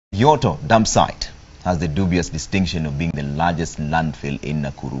Gyoto dumpsite has the dubious distinction of being the largest landfill in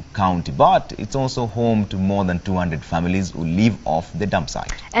Nakuru County, but it's also home to more than 200 families who live off the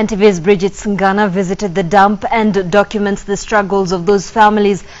dumpsite. NTV's Bridget Singana visited the dump and documents the struggles of those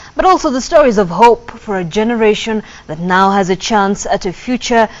families, but also the stories of hope for a generation that now has a chance at a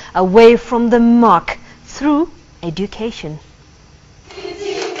future away from the muck through education.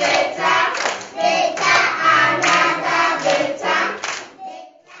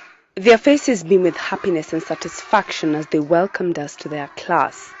 Their faces beam with happiness and satisfaction as they welcomed us to their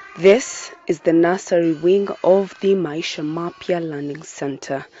class. This is the nursery wing of the Maisha Mapya Learning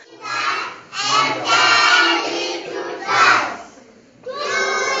Center.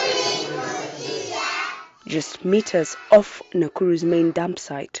 Just meters off Nakuru's main dump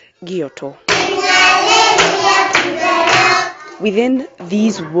site, Gyoto. Within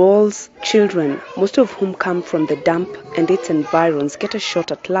these walls, children, most of whom come from the dump and its environs, get a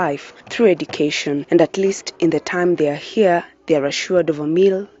shot at life through education, and at least in the time they are here, they are assured of a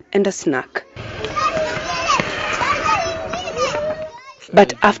meal and a snack.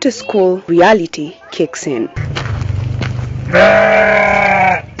 But after school, reality kicks in.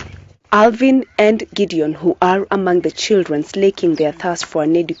 Alvin and Gideon, who are among the children slaking their thirst for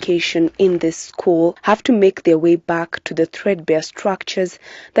an education in this school, have to make their way back to the threadbare structures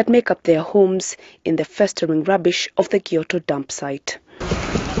that make up their homes in the festering rubbish of the Gyoto dump site.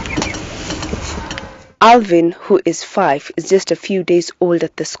 Alvin, who is 5, is just a few days old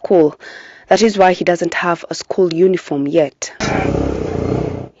at the school. That is why he doesn't have a school uniform yet.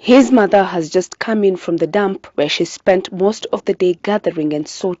 His mother has just come in from the dump, where she spent most of the day gathering and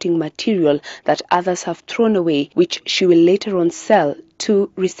sorting material that others have thrown away, which she will later on sell to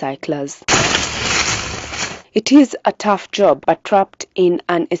recyclers. It is a tough job, but trapped in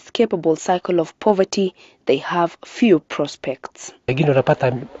an inescapable cycle of poverty, they have few prospects.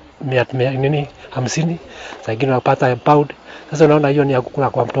 Sasa unaona hiyo ni ya kukula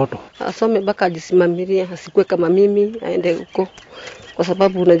kwa mtoto. Asome mpaka ajisimamilie, asikue kama mimi, aende huko. Kwa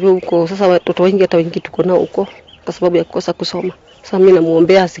sababu unajua huko sasa watoto wengi hata wengi tuko nao huko kwa sababu ya kukosa kusoma. Sasa mimi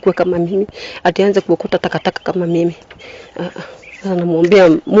namuombea asikue kama mimi, atianze kuokota takataka kama mimi. Sasa namuombea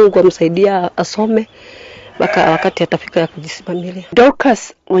Mungu amsaidie asome mpaka wakati atafika ya kujisimamilia.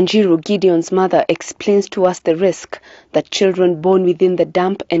 Dorcas Wanjiru, Gideon's mother, explains to us the risk that children born within the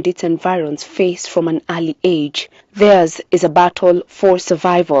dump and its environs face from an early age. Theirs is a battle for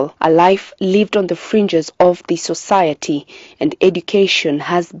survival, a life lived on the fringes of the society, and education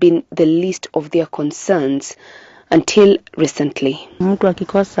has been the least of their concerns until recently. Mtu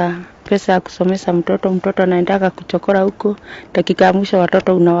akikosa pesa ya kusomesha mtoto anaendaka kuchokora huko, dakika ya mwisho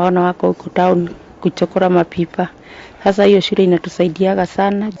watoto unawaona wako huko town kuchokora mapipa. Sasa hiyo shule inatusaidiaga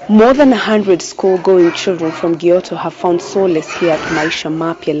sana. More than 100 school-going children from Gyoto have found solace here at Maisha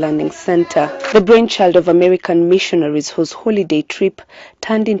Mapya Learning Center, the brainchild of American missionaries whose holiday trip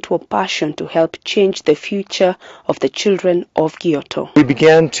turned into a passion to help change the future of the children of Gyoto. We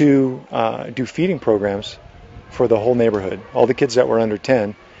began to do feeding programs for the whole neighborhood, all the kids that were under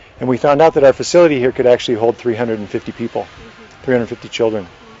 10, and we found out that our facility here could actually hold 350 people, 350 children.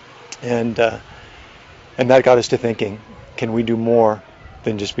 And that got us to thinking, can we do more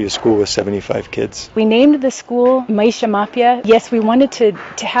than just be a school with 75 kids? We named the school Maisha Mapya. Yes, we wanted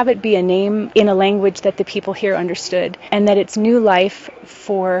to have it be a name in a language that the people here understood, and that it's new life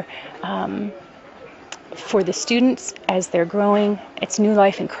for the students as they're growing. It's new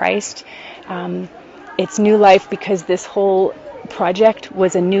life in Christ. It's new life because this whole project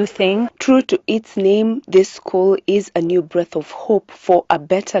was a new thing. True to its name, this school is a new breath of hope for a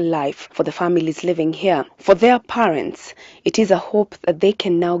better life for the families living here. For their parents, it is a hope that they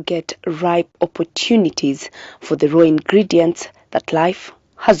can now get ripe opportunities for the raw ingredients that life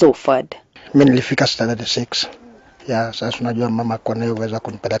has offered. Mimi nilifika standard 6. Sasa unajua mama kwa nayo uweza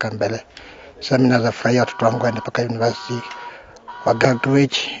kunipeleka mbele. Sasa mimi nazafurahia watoto wangu waende mpaka university. Wa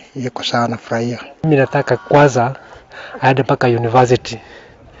graduate yuko sawa na furahia. Mimi nataka kwanza aende mpaka university.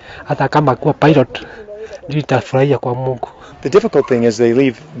 Hata kama kuwa pilot, nitafurahia kwa Mungu. The difficult thing is they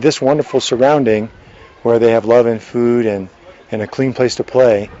leave this wonderful surrounding where they have love and food and a clean place to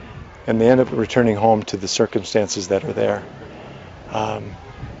play, and they end up returning home to the circumstances that are there.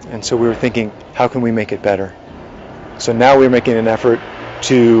 And so we were thinking, how can we make it better? So now we're making an effort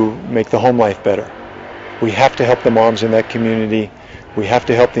to make the home life better. We have to help the moms in that community. We have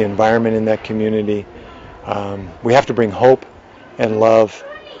to help the environment in that community. We have to bring hope and love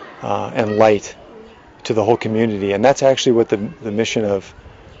and light to the whole community, and that's actually what the mission of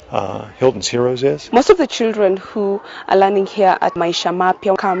Hilton's Heroes is. Most of the children who are learning here at Maisha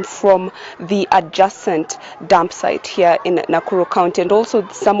Mapya come from the adjacent dump site here in Nakuru County, and also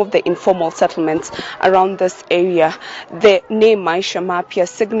some of the informal settlements around this area. The name Maisha Mapya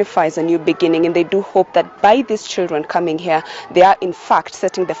signifies a new beginning, and they do hope that by these children coming here, they are in fact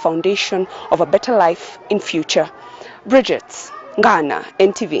setting the foundation of a better life in future. Bridget, Ghana,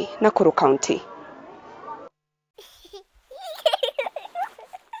 NTV, Nakuru County.